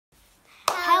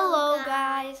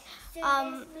guys,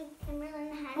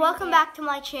 welcome back to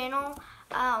my channel.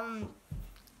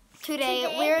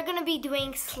 Today we're gonna be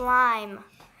doing slime,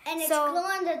 and it's glow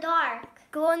in the dark.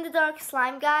 Glow in the dark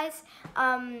slime, guys.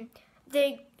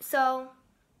 So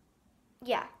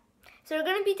we're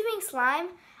gonna be doing slime.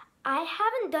 I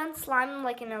haven't done slime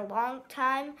like in a long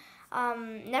time.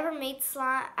 Never made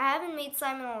slime. I haven't made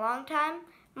slime in a long time.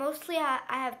 Mostly I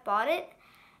have bought it.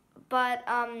 But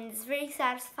it's very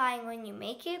satisfying when you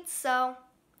make it, so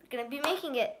we're going to be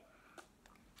making it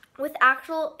with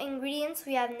actual ingredients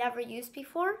we have never used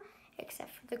before,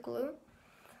 except for the glue.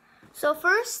 So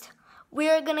first, we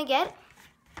are going to get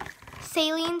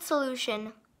saline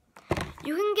solution.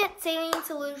 You can get saline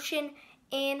solution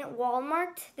in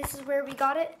Walmart. This is where we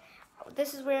got it.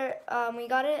 This is where we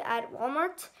got it at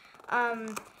Walmart.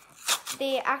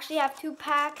 They actually have 2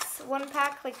 packs, 1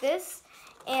 pack like this,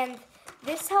 and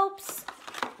this helps.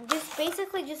 This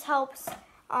basically just helps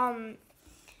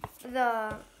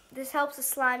this helps the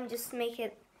slime just make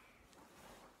it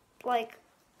like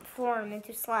form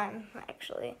into slime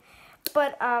actually.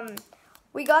 But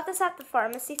we got this at the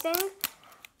pharmacy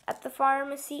at the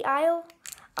pharmacy aisle.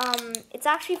 It's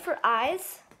actually for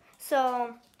eyes,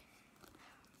 so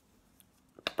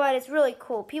but it's really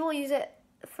cool. People use it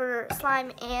for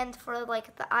slime and for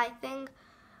like the eye thing.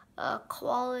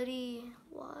 Quality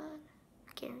what?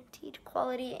 Guaranteed,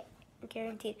 quality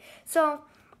guaranteed. So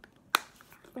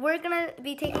we're gonna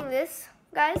be taking this,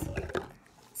 guys.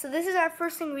 So this is our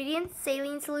first ingredient,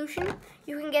 saline solution.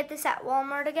 You can get this at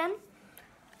Walmart again.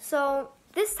 So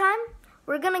this time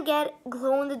we're gonna get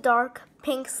glow in the dark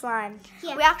pink slime.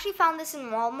 Yeah. We actually found this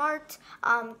in Walmart.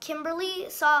 Kimberly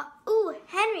saw, ooh,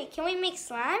 Henry, can we make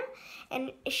slime?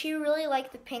 And she really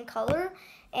liked the pink color,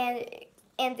 and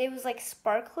it was like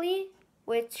sparkly,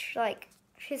 which like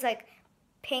she's like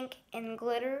pink and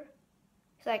glitter.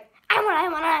 She's like, I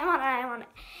want it.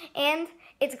 And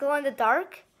it's glow in the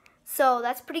dark, so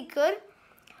that's pretty good.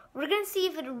 We're gonna see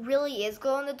if it really is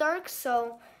glow in the dark.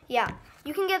 So yeah,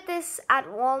 you can get this at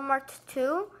Walmart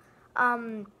too.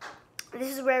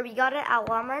 This is where we got it at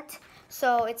Walmart.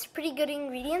 So it's pretty good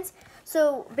ingredients.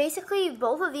 So basically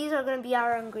both of these are gonna be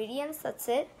our ingredients, that's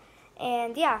it.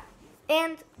 And yeah,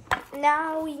 and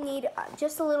now we need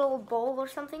just a little bowl or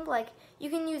something. Like you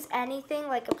can use anything,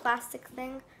 like a plastic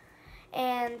thing.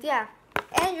 And yeah,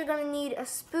 and you're gonna need a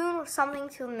spoon or something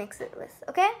to mix it with,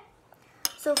 okay?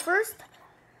 So first,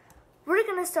 we're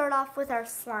gonna start off with our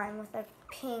slime, with our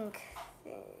pink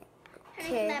thing.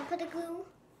 Okay. Can I put the glue?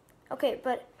 Okay,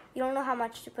 but you don't know how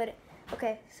much to put it.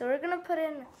 Okay, so we're gonna put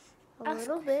in a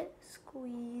little bit,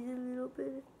 squeeze a little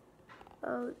bit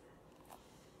out.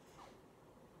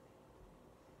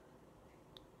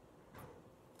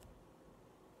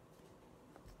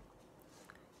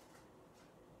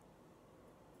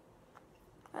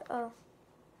 Uh-oh.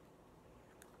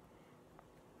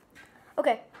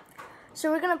 Okay,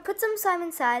 so we're gonna put some slime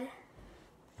inside.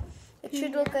 It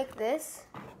should look like this.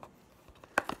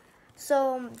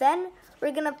 So then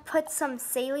we're gonna put some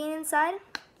saline inside.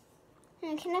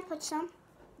 Can I put some?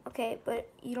 Okay, but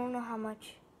you don't know how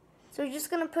much. So we're just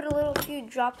gonna put a few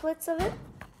droplets of it.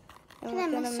 And we're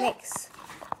gonna mix.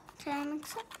 Can I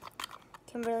mix it?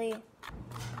 Kimberly.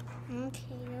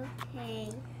 Okay.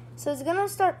 So it's gonna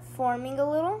start forming a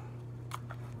little.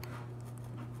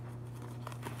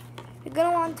 You're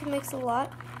gonna want to mix a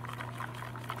lot,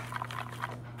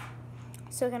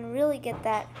 so you can really get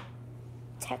that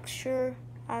texture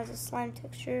as a slime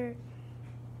texture.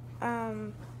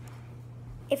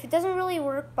 If it doesn't really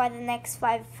work by the next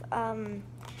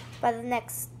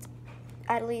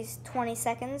at least 20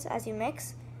 seconds as you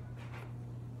mix,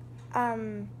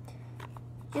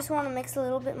 just want to mix a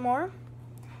little bit more.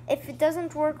 If it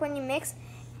doesn't work when you mix,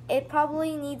 it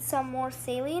probably needs some more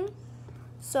saline.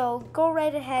 So go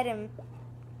right ahead and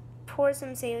pour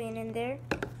some saline in there.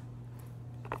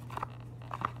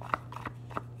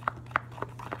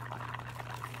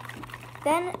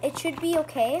 Then it should be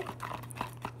okay.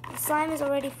 The slime is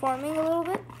already forming a little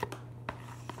bit.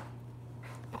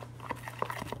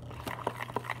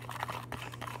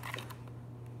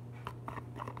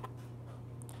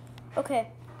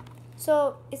 Okay.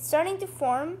 So it's starting to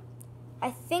form.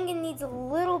 I think it needs a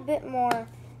little bit more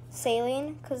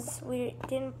saline because we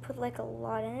didn't put like a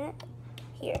lot in it.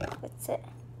 Here, that's it.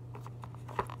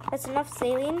 That's enough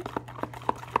saline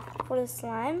for the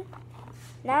slime.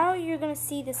 Now you're gonna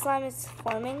see the slime is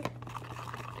forming.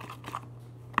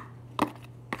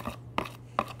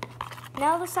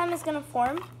 Now the slime is gonna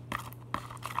form.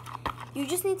 You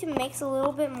just need to mix a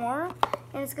little bit more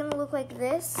and it's gonna look like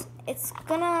this. It's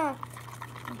gonna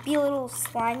be a little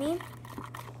slimy.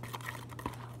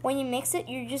 When you mix it,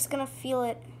 you're just gonna feel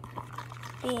it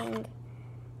being.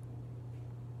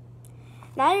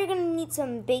 Now you're gonna need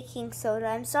some baking soda.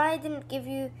 I'm sorry I didn't give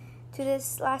you to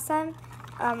this last time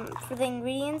for the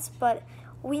ingredients, but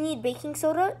we need baking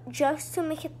soda just to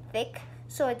make it thick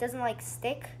so it doesn't like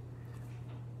stick.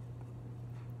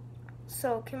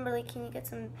 So Kimberly, can you get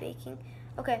some baking?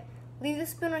 Okay, leave the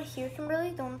spoon right here,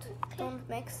 Kimberly. Don't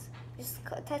mix. Just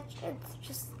touch it.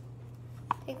 Just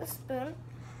take the spoon,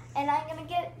 and I'm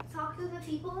gonna talk to the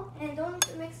people, and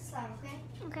don't mix the slime, okay?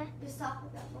 Okay. Just talk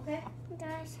with them, okay?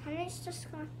 Guys, Henry's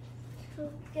just going to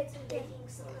Get some baking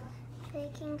soda.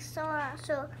 baking soda.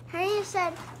 So Henry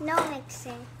said no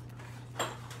mixing.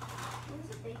 What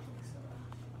is a baking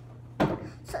soda?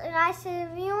 So guys,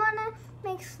 if you want to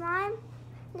make slime,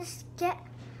 just get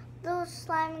those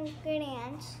slime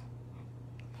ingredients.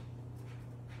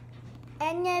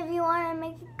 And if you want to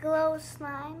make glow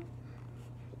slime,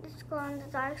 just glow in the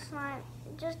dark slime.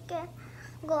 Just get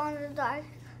glow in the dark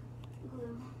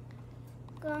Glue.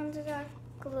 glow in the dark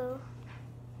glue.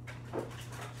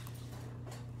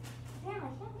 Damn, I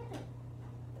can't get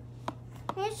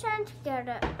it. He's trying to get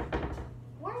it.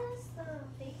 Where is the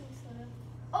baking soda?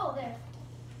 Oh, there.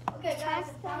 Okay, guys,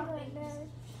 I found the baking soda.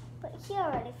 But he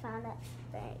already found it.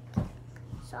 Right.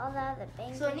 So all the other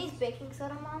baking. So it needs baking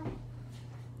soda, Mom?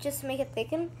 Just to make it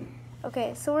thicken?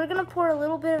 Okay, so we're gonna pour a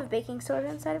little bit of baking soda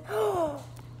inside of.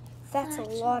 That's a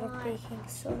lot of baking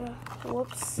soda.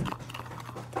 Whoops.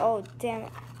 Oh, damn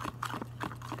it.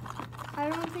 I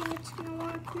don't think it's gonna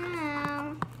work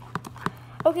now.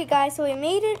 Okay, guys, so we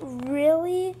made it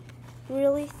really,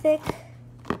 really thick.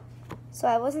 So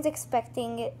I wasn't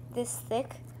expecting it this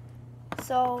thick.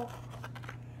 So,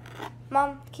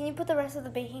 Mom, can you put the rest of the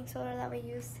baking soda that we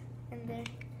used in there?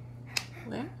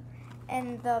 Where?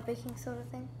 And the baking soda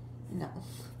thing? No.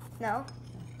 No?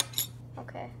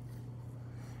 Okay.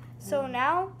 So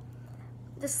now,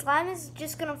 the slime is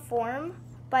just gonna form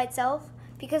by itself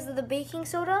because of the baking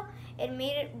soda. It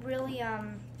made it really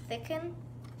thicken.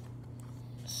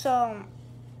 So,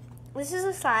 this is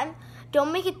a slime.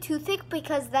 Don't make it too thick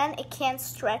because then it can't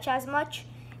stretch as much.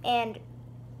 And,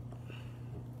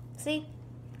 see?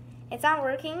 It's not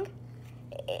working.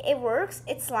 It works.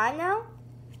 It's slime now.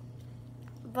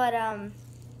 But,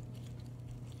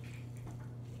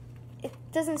 it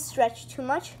doesn't stretch too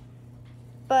much.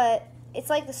 But it's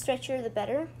like the stretchier the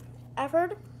better, I've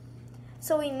heard.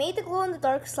 So we made the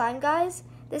glow-in-the-dark slime, guys.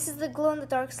 This is the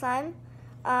glow-in-the-dark slime.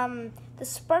 The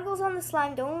sparkles on the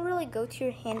slime don't really go to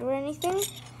your hand or anything.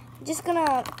 I'm just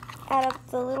gonna add up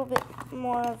a little bit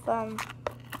more of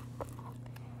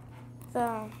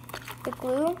the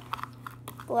glue,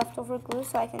 the leftover glue,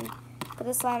 so I can put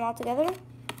the slime all together.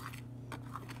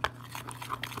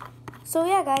 So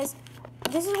yeah, guys,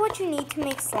 this is what you need to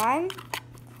make slime.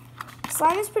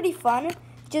 Slime is pretty fun.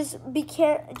 Just be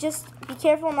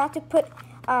careful not to put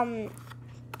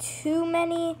too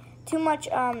much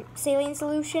saline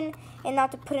solution and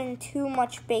not to put in too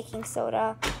much baking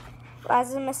soda.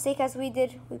 As a mistake as we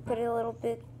did, we put a little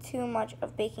bit too much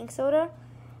of baking soda,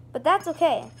 but that's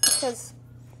okay because.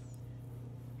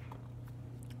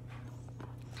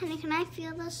 Honey, can I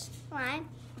feel the slime?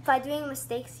 By doing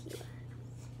mistakes here.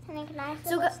 Honey, can I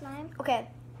feel the slime? Okay,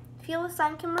 feel the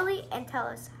slime, Kimberly, and tell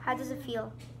us, how does it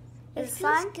feel? Is It it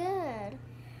slime? feels good.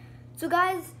 So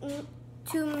guys,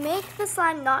 to make the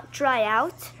slime not dry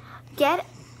out,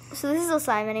 so this is the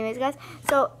slime anyways, guys.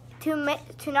 So to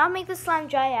not make the slime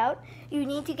dry out, you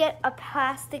need to get a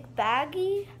plastic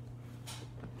baggie,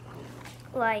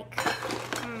 like,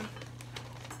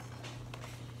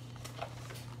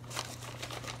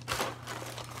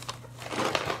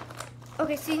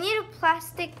 okay, so you need a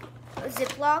plastic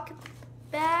Ziploc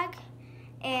bag,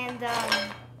 and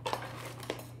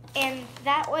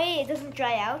that way it doesn't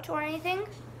dry out or anything.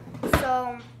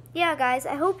 So yeah, guys,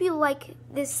 I hope you like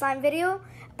this slime video.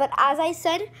 But as I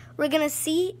said, we're gonna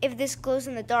see if this glows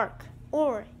in the dark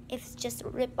or if it's just a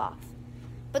rip-off.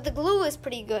 But the glue is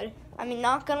pretty good. I mean,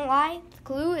 not gonna lie, the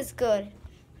glue is good.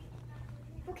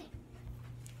 Okay.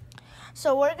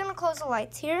 So we're gonna close the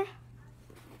lights here.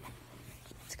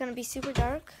 It's gonna be super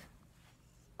dark.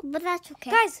 But that's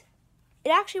okay. Guys, it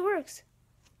actually works.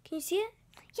 Can you see it?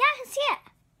 Yeah, I can see it.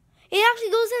 It actually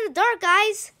goes in the dark,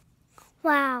 guys.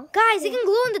 Wow. Guys, it can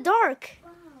glow in the dark.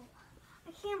 Wow.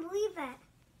 I can't believe that.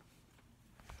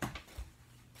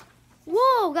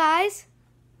 Whoa, guys.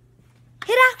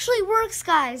 It actually works,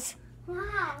 guys.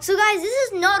 Wow. So, guys, this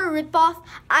is not a ripoff.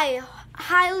 I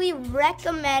highly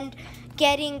recommend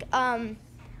getting, I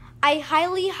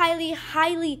highly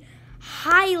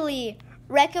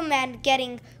recommend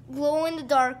getting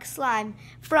glow-in-the-dark slime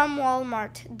from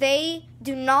Walmart. They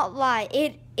do not lie.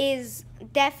 It is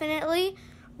definitely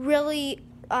really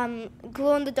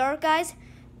glow in the dark, guys.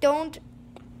 Don't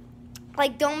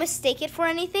mistake it for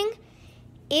anything.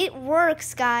 It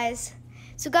works, guys.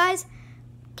 So guys,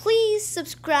 please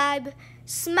subscribe,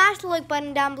 smash the like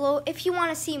button down below if you want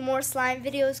to see more slime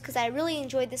videos, because I really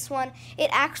enjoyed this one. It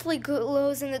actually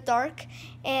glows in the dark,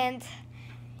 and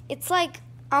it's like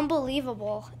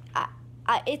unbelievable.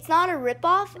 It's not a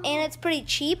ripoff, and it's pretty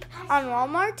cheap on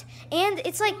Walmart, and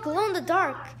it's like glow in the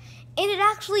dark, and it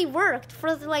actually worked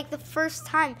for like the first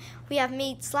time we have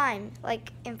made slime,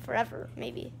 like in forever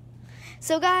maybe.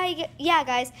 So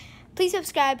guys, please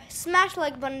subscribe, smash the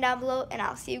like button down below, and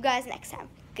I'll see you guys next time.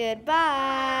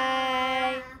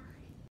 Goodbye.